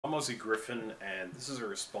I'm Aussie Griffin, and this is a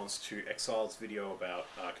response to XXXild's video about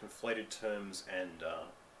conflated terms and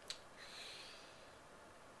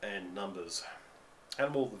numbers.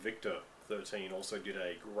 Hannibal the Victor 13 also did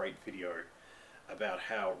a great video about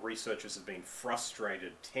how researchers have been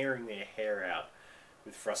frustrated, tearing their hair out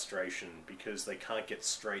with frustration because they can't get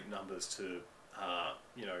straight numbers to,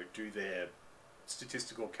 do their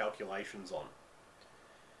statistical calculations on.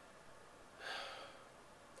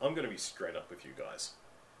 I'm going to be straight up with you guys.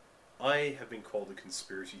 I have been called a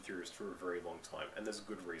conspiracy theorist for a very long time, and there's a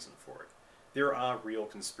good reason for it. There are real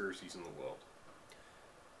conspiracies in the world.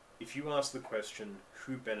 If you ask the question,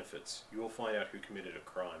 who benefits, you will find out who committed a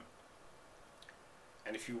crime.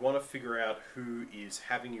 And if you want to figure out who is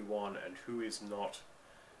having you on and who is not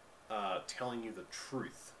telling you the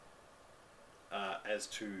truth as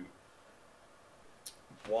to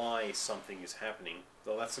why something is happening,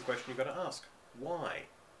 well, that's the question you've got to ask. Why?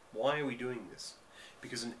 Why are we doing this?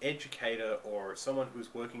 Because an educator or someone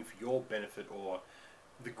who's working for your benefit or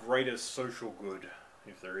the greatest social good,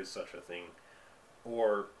 if there is such a thing,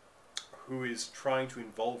 or who is trying to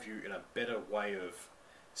involve you in a better way of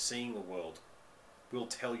seeing the world, will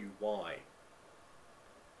tell you why.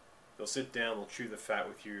 They'll sit down, they'll chew the fat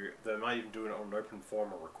with you, they might even do it on an open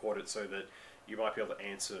forum or record it so that you might be able to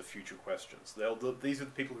answer future questions. These are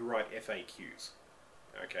the people who write FAQs,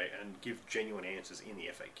 okay, and give genuine answers in the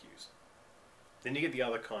FAQs. Then you get the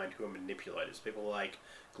other kind who are manipulators, people like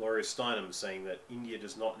Gloria Steinem saying that India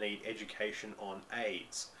does not need education on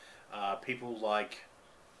AIDS. People like,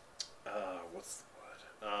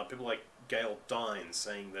 people like Gail Dines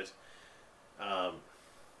saying that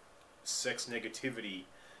sex negativity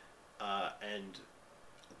and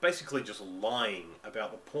basically just lying about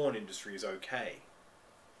the porn industry is okay.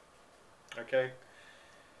 Okay?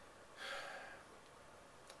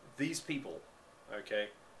 These people, okay,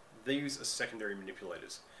 these are secondary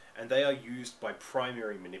manipulators, and they are used by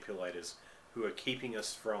primary manipulators who are keeping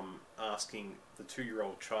us from asking the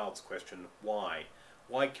 2-year-old child's question, why?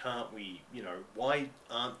 Why can't we, why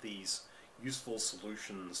aren't these useful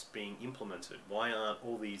solutions being implemented? Why aren't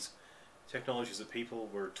all these technologies that people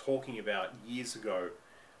were talking about years ago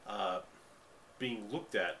being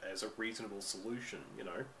looked at as a reasonable solution,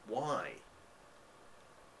 Why?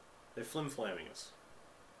 They're flim-flamming us.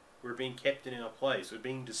 We're being kept in our place. We're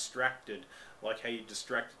being distracted, like how you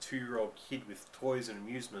distract a 2-year-old kid with toys and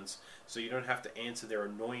amusements so you don't have to answer their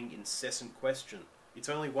annoying, incessant question. It's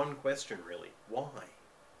only one question, really. Why?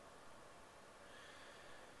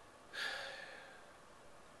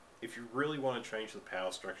 If you really want to change the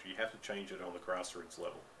power structure, you have to change it on the grassroots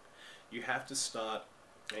level. You have to start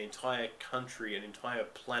an entire country, an entire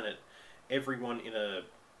planet, everyone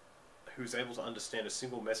who's able to understand a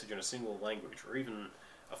single message in a single language, or even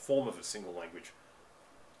a form of a single language,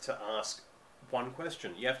 to ask one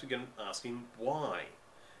question. You have to get asking why.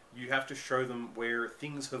 You have to show them where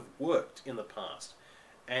things have worked in the past.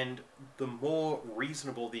 And the more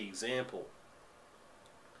reasonable the example,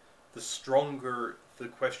 the stronger the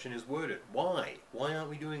question is worded. Why? Why aren't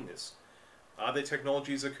we doing this? Are there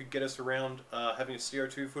technologies that could get us around having a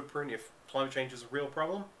CO2 footprint if climate change is a real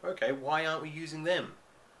problem? Okay, why aren't we using them?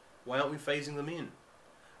 Why aren't we phasing them in?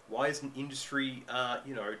 Why isn't industry,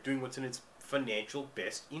 doing what's in its financial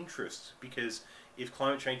best interest? Because if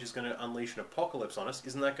climate change is going to unleash an apocalypse on us,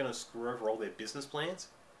 isn't that going to screw over all their business plans?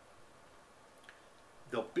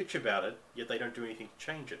 They'll bitch about it, yet they don't do anything to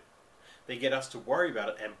change it. They get us to worry about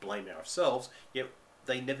it and blame ourselves, yet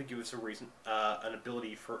they never give us a reason, an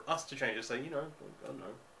ability for us to change it. Say, I don't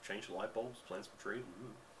know, change the light bulbs, plant some trees,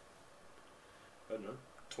 I don't know.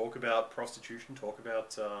 Talk about prostitution, talk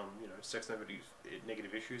about, sex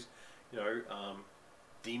negative issues,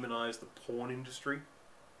 demonize the porn industry,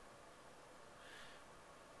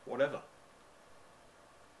 whatever.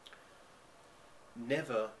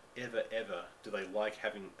 Never, ever, ever do they like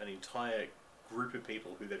having an entire group of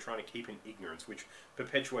people who they're trying to keep in ignorance, which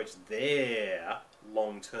perpetuates their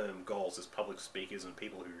long-term goals as public speakers and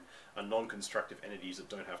people who are non-constructive entities that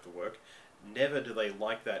don't have to work. Never do they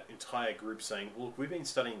like that entire group saying, well, look, we've been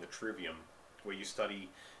studying the trivium, where you study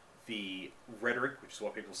the rhetoric, which is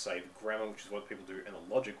what people say, the grammar, which is what people do, and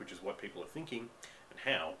the logic, which is what people are thinking and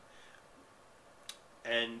how.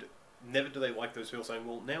 And never do they like those people saying,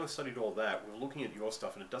 well, now we've studied all that, we're looking at your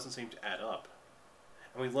stuff and it doesn't seem to add up.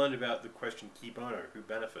 And we learned about the question, qui bono, who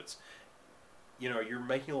benefits. You're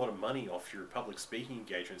making a lot of money off your public speaking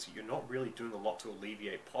engagements. You're not really doing a lot to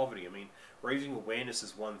alleviate poverty. I mean, raising awareness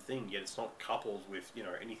is one thing, yet it's not coupled with,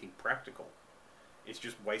 anything practical. It's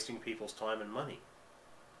just wasting people's time and money.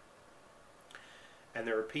 And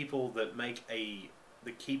there are people that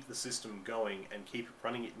that keep the system going and keep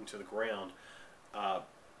running it into the ground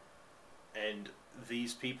And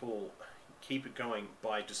these people keep it going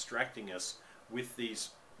by distracting us with these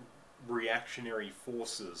reactionary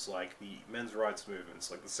forces like the men's rights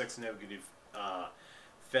movements, like the sex negative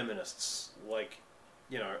feminists, like,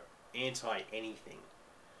 you know, anti-anything,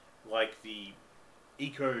 like the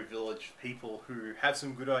Eco-village people who have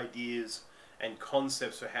some good ideas and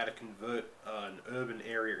concepts for how to convert an urban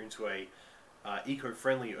area into a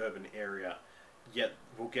eco-friendly urban area, yet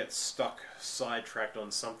will get stuck, sidetracked on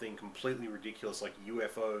something completely ridiculous like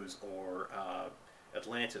UFOs or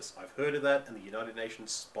Atlantis. I've heard of that, and the United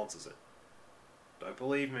Nations sponsors it. Don't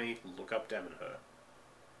believe me? Look up Dem and Her.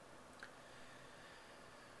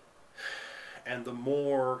 And the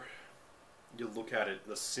more you look at it,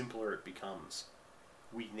 the simpler it becomes.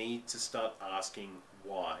 We need to start asking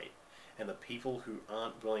why. And the people who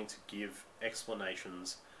aren't willing to give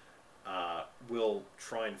explanations will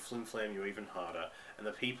try and flim-flam you even harder. And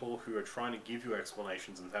the people who are trying to give you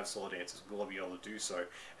explanations and have solid answers will be able to do so.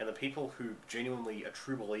 And the people who genuinely are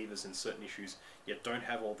true believers in certain issues yet don't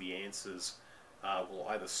have all the answers will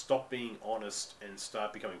either stop being honest and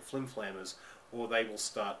start becoming flim-flammers, or they will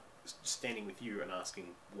start standing with you and asking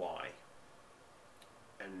why.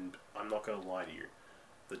 And I'm not going to lie to you.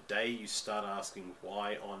 The day you start asking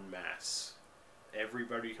why en masse,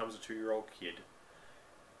 everybody becomes a 2-year-old kid.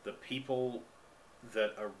 The people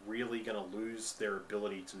that are really going to lose their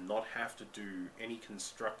ability to not have to do any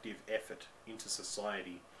constructive effort into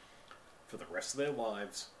society for the rest of their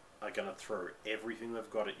lives are going to throw everything they've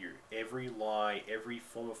got at you. Every lie, every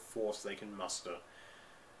form of force they can muster.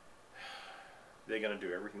 They're going to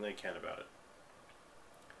do everything they can about it.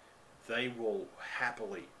 They will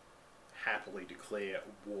happily declare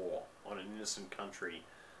war on an innocent country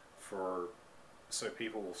so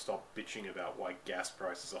people will stop bitching about why gas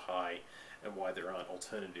prices are high and why there aren't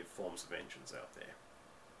alternative forms of engines out there.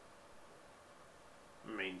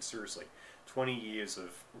 I mean, seriously, 20 years of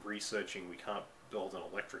researching we can't build an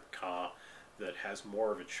electric car that has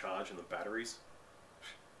more of a charge in the batteries?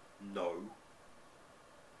 No.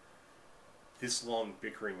 This long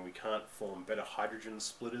bickering we can't form better hydrogen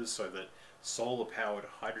splitters so that solar-powered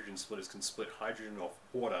hydrogen splitters can split hydrogen off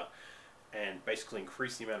water and basically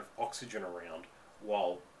increase the amount of oxygen around,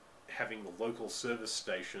 while having the local service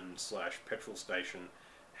station / petrol station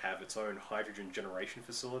have its own hydrogen generation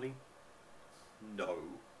facility? No,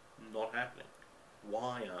 not happening.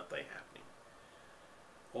 Why aren't they happening?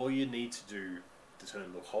 All you need to do to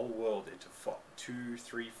turn the whole world into 2,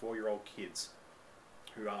 3, 4-year-old kids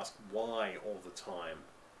who ask why all the time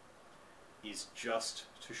is just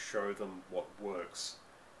to show them what works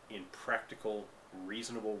in practical,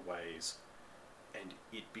 reasonable ways, and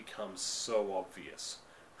it becomes so obvious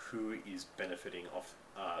who is benefiting off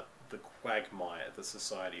the quagmire that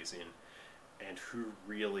society is in, and who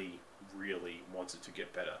really, really wants it to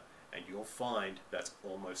get better. And you'll find that's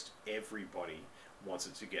almost everybody wants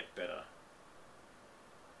it to get better.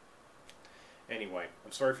 Anyway,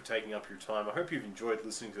 I'm sorry for taking up your time. I hope you've enjoyed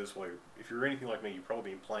listening to this. If you're anything like me, you've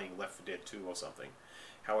probably been playing Left 4 Dead 2 or something.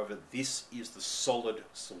 However, this is the solid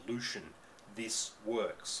solution. This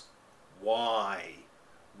works. Why?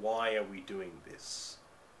 Why are we doing this?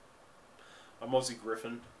 I'm Aussie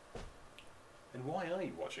Griffin. And why are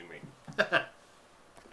you watching me?